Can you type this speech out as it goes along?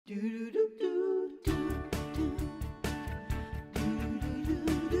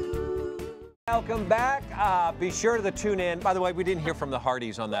Welcome back. Be sure to tune in. By the way, we didn't hear from the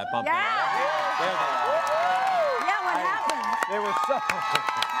Hearties on that bump. Yeah, what happened? They were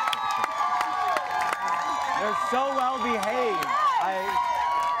they're so well behaved.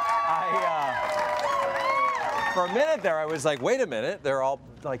 For a minute there, I was like, wait a minute. They're all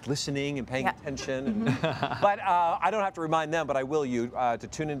like listening and paying attention. But I don't have to remind them, but I will you to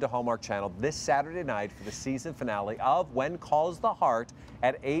tune into Hallmark Channel this Saturday night for the season finale of When Calls the Heart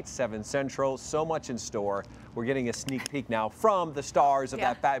at 8/7 Central. So much in store. We're getting a sneak peek now from the stars of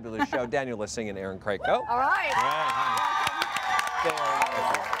that fabulous show, Daniel Lissing and Erin Krakow. All right.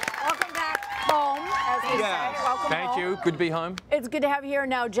 Welcome back home, as we say. Welcome Thank home. you. Good to be home. It's good to have you here.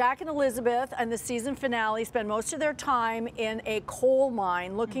 Now, Jack and Elizabeth and the season finale spend most of their time in a coal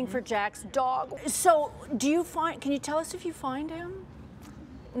mine looking for Jack's dog. So, can you tell us if you find him?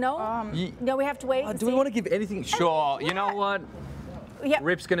 No? No, we have to wait. Do we want to give anything? Sure. You know what? Yeah.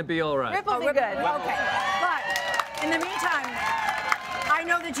 Rip's going to be all right. Rip will be good. Okay. But in the meantime, I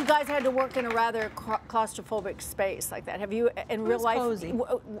know that you guys had to work in a rather claustrophobic space like that. Have you, in real life? Cozy.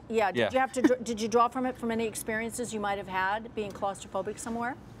 Yeah. Did you have to? Did you draw from it from any experiences you might have had being claustrophobic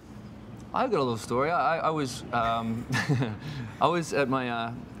somewhere? I've got a little story. I was I was at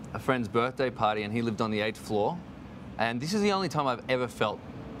my a friend's birthday party, and he lived on the 8th floor, and this is the only time I've ever felt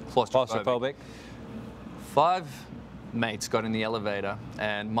claustrophobic. 5 mates got in the elevator,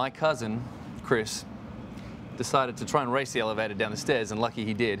 and my cousin, Chris, decided to try and race the elevator down the stairs, and lucky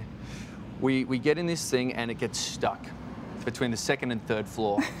he did. We get in this thing, and it gets stuck between the 2nd and 3rd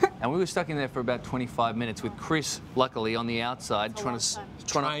floor. And we were stuck in there for about 25 minutes with Chris, luckily, on the outside,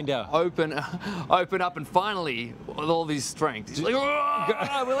 trying to open up, and finally, with all his strength, he's like,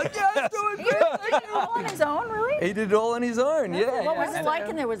 we're like, yes, do it, Chris. He did it all on his own, really? He did it all on his own, yeah. What was it like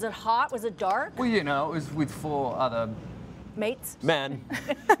in there? Was it hot? Was it dark? Well, you know, it was with 4 other mates? Men.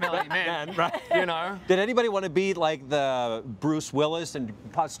 smelly men, right? You know. Did anybody want to be like the Bruce Willis and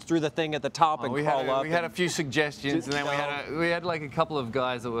pass through the thing at the top and crawl up? We had a few suggestions, and then we had like a couple of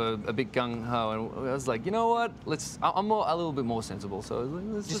guys that were a bit gung ho, and I was like, you know what? I'm a little bit more sensible, so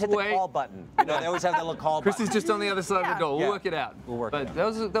let's just hit wait. the call button. You know, they always have that little call Chris button. is just on the other side of the door. We'll work it out. We'll work it out.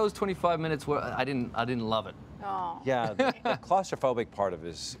 But those 25 minutes were I didn't love it. Oh. Yeah, the claustrophobic part of it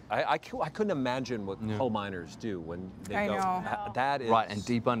is, I couldn't imagine what coal miners do when they go. know. That is Right, and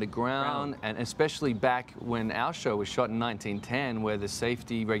deep underground, and especially back when our show was shot in 1910, where the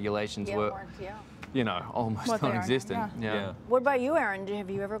safety regulations were, you know, almost non-existent. Yeah. What about you, Erin? Have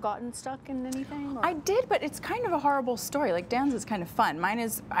you ever gotten stuck in anything? Or? I did, but it's kind of a horrible story. Like, Dan's is kind of fun. Mine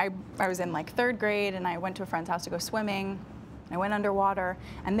is, I was in like 3rd grade, and I went to a friend's house to go swimming. I went underwater,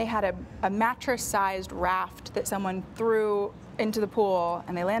 and they had a mattress-sized raft that someone threw into the pool,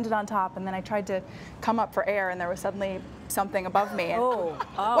 and they landed on top, and then I tried to come up for air, and there was suddenly something above me. And,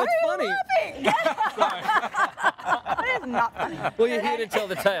 That's funny. That is not funny. Well, you're here to tell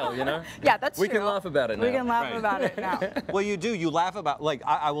the tale, you know? Yeah, that's true. We can laugh about it now. We can laugh about it now. Well, you do. You laugh about, like,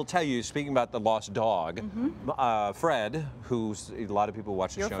 I will tell you, speaking about the lost dog, Fred, who's, a lot of people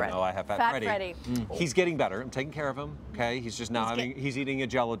watch the show know I have Fat Freddy. He's getting better. I'm taking care of him, okay? He's just now he's eating a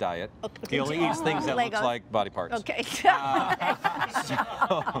Jello diet. He only eats things that looks like body parts. Okay.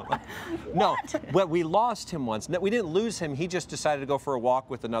 No, but we lost him once. No, we didn't lose him. He just decided to go for a walk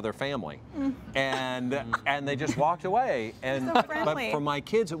with another family, and they just walked away. And So but friendly. for my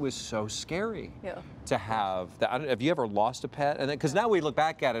kids, it was so scary to have that. Have you ever lost a pet? And because now we look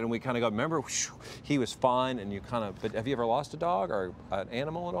back at it and we kind of go, remember, whew, he was fine, and you kind of. But have you ever lost a dog or an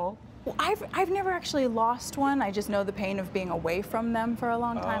animal at all? Well, I've never actually lost one. I just know the pain of being away from them for a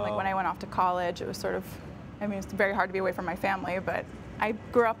long time. Like when I went off to college, it was sort of, I mean, it's very hard to be away from my family, but I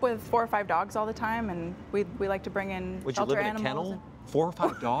grew up with 4 or 5 dogs all the time, and we like to bring in Would you shelter live in a animals. kennel? 4 or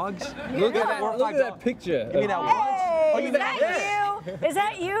 5 dogs? Look at Four or that, look five at that dogs. picture. You mean that once? Hey, Oh, is that you? Is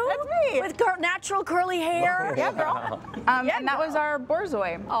that you? That's me. With natural curly hair? Yeah, girl. And that was our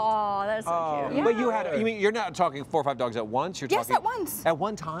Borzoi. Oh, that's so cute. But you had, you mean, you're not talking 4 or 5 dogs at once? You're Yes, talking at once. At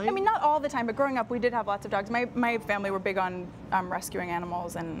one time? I mean, not all the time, but growing up, we did have lots of dogs. My family were big on rescuing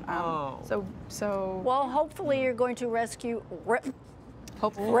animals, and so. Well, hopefully you're going to rescue Rip.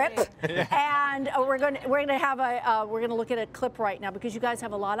 Hopefully. And we're going to have we're going to look at a clip right now because you guys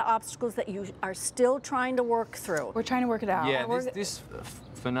have a lot of obstacles that you are still trying to work through. We're trying to work it out. Yeah, this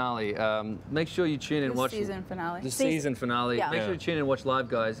finale. Make sure you tune in and watch season finale. The season finale. Yeah. Make sure you tune in and watch live,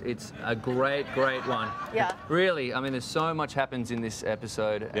 guys. It's a great one. Yeah. Really, I mean, there's so much happens in this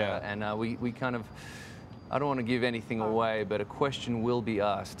episode, Yeah. and we kind of. I don't want to give anything away, but a question will be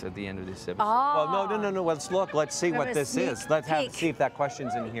asked at the end of this episode. Oh. Well, no. Let's look. Let's see what this is. Let's see if that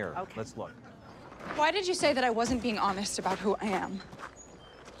question's in here. Okay. Let's look. Why did you say that I wasn't being honest about who I am?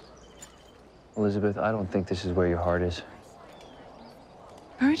 Elizabeth, I don't think this is where your heart is.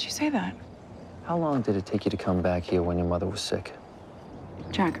 Why would you say that? How long did it take you to come back here when your mother was sick?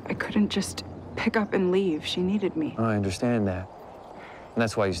 Jack, I couldn't just pick up and leave. She needed me. I understand that. And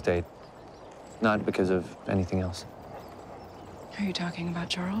that's why you stayed. Not because of anything else. Are you talking about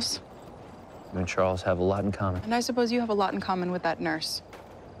Charles? You and Charles have a lot in common. And I suppose you have a lot in common with that nurse.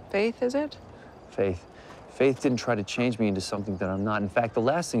 Faith, is it? Faith. Faith didn't try to change me into something that I'm not. In fact, the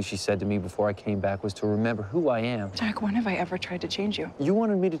last thing she said to me before I came back was to remember who I am. Jack, when have I ever tried to change you? You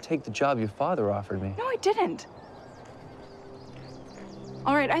wanted me to take the job your father offered me. No, I didn't.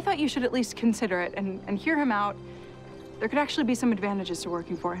 All right, I thought you should at least consider it and hear him out. There could actually be some advantages to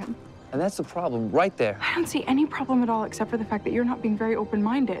working for him. And that's the problem right there. I don't see any problem at all except for the fact that you're not being very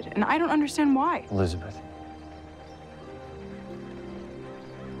open-minded, and I don't understand why. Elizabeth.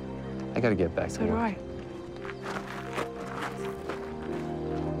 I gotta get back to So do work. I.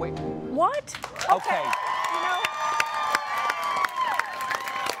 Wait. What? Okay. You know,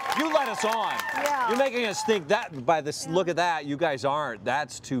 You let us on. Yeah. You're making us think that by this look at that, you guys aren't.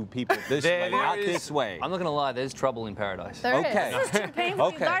 That's two people this way, not this way. I'm not gonna lie, there's trouble in paradise. Okay. this is too painful.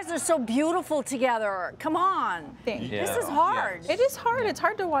 Okay. You guys are so beautiful together. Come on. Thank you. This is hard. It is hard. It's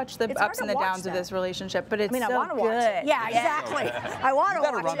hard to watch the It's hard ups to and the watch downs that. of this relationship, but it's I mean, so I want to watch good. it. Yeah, exactly. I want to You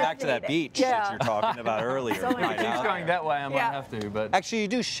watch gotta run it. back to that beach Yeah. that you're talking about earlier. So many right If now. he's going that way, I might Yeah. have to, but Actually, you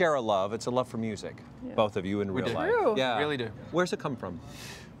do share a love. It's a love for music. Both of you in real do. life. True. Yeah. Really do. Where's it come from?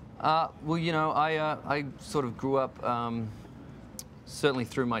 well, you know, I sort of grew up, certainly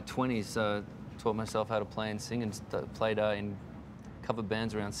through my 20s, taught myself how to play and sing and played in cover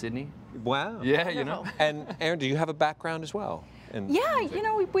bands around Sydney. Wow. Yeah, you know. And Erin, do you have a background as well? Yeah, you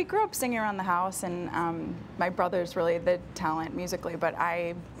know, we grew up singing around the house, and my brother's really the talent musically, but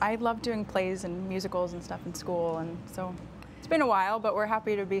I love doing plays and musicals and stuff in school, and so it's been a while, but we're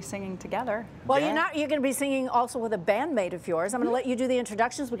happy to be singing together. Well, Yeah. you're going to be singing also with a bandmate of yours. I'm going to let you do the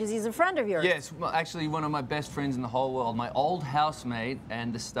introductions because he's a friend of yours. Yes, well, actually one of my best friends in the whole world, my old housemate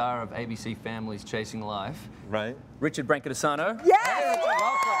and the star of ABC Family's Chasing Life, Right. Richard Brancadisano. Yes!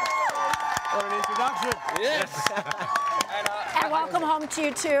 Welcome. What an introduction. Yes. And welcome home to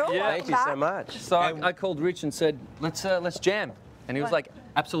you, too. Yeah. Thank you so much. So I called Rich and said, let's jam. And he was like,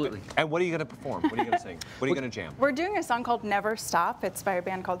 absolutely. And what are you going to perform? What are you going to sing? What are you going to jam? We're doing a song called Never Stop. It's by a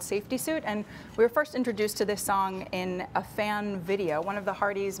band called Safety Suit, and we were first introduced to this song in a fan video. One of the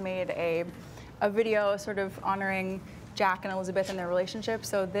Hearties made a video sort of honoring Jack and Elizabeth and their relationship,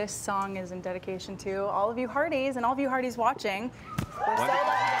 so this song is in dedication to all of you Hearties and all of you Hearties watching. We're so lucky to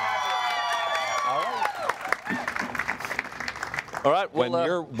have you. All right. All right,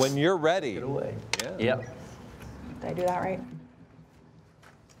 well, When you're ready. Get away. Yeah. Yep. Did I do that right?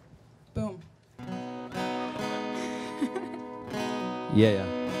 Boom. Yeah.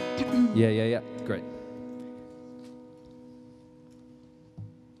 Yeah. Great.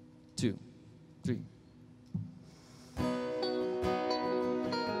 2, 3.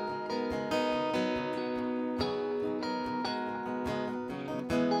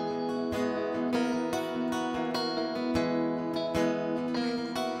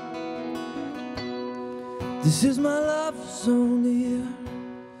 This is my love song to you.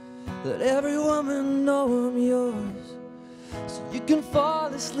 Let every woman know I'm yours, so you can fall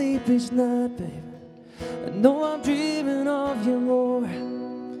asleep each night, baby. I know I'm dreaming of you more.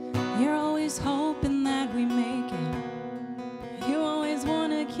 You're always hoping that we make it. You always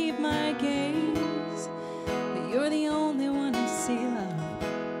want to keep my gaze, but you're the only one to see love,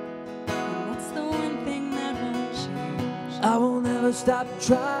 and that's the one thing that won't change. I won't ever stop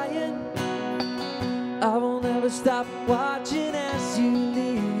trying. I won't ever stop watching as you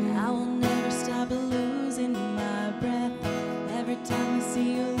leave. I will never stop losing my breath every time I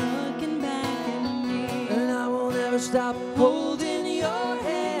see you looking back at me. And I won't ever stop holding your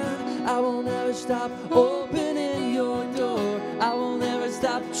hand. I won't ever stop opening your door. I won't ever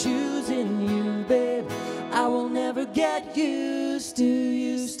stop choosing you, babe. I will never get used to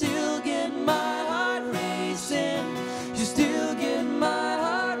you. Still get my heart racing. You still get my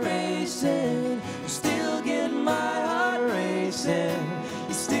heart racing. You still get my heart racing.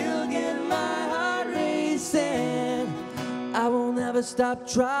 You still get my heart racing. I will never stop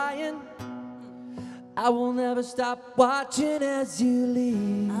trying. I will never stop watching as you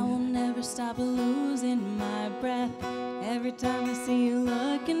leave. I will never stop losing my breath every time I see you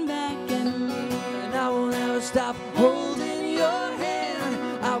looking back at me. And I will never stop holding your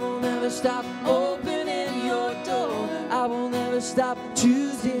hand. I will never stop opening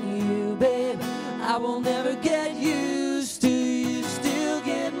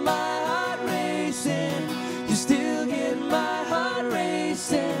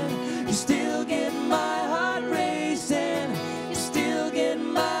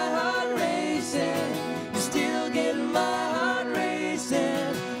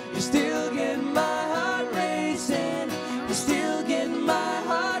You still get my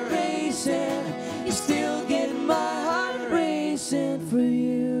heart racing. You still get my heart racing for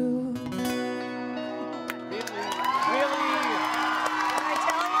you. Really? I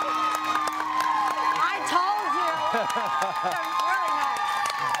tell you? I told you. Really nice.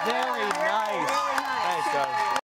 Very nice. Really nice. Thanks, guys.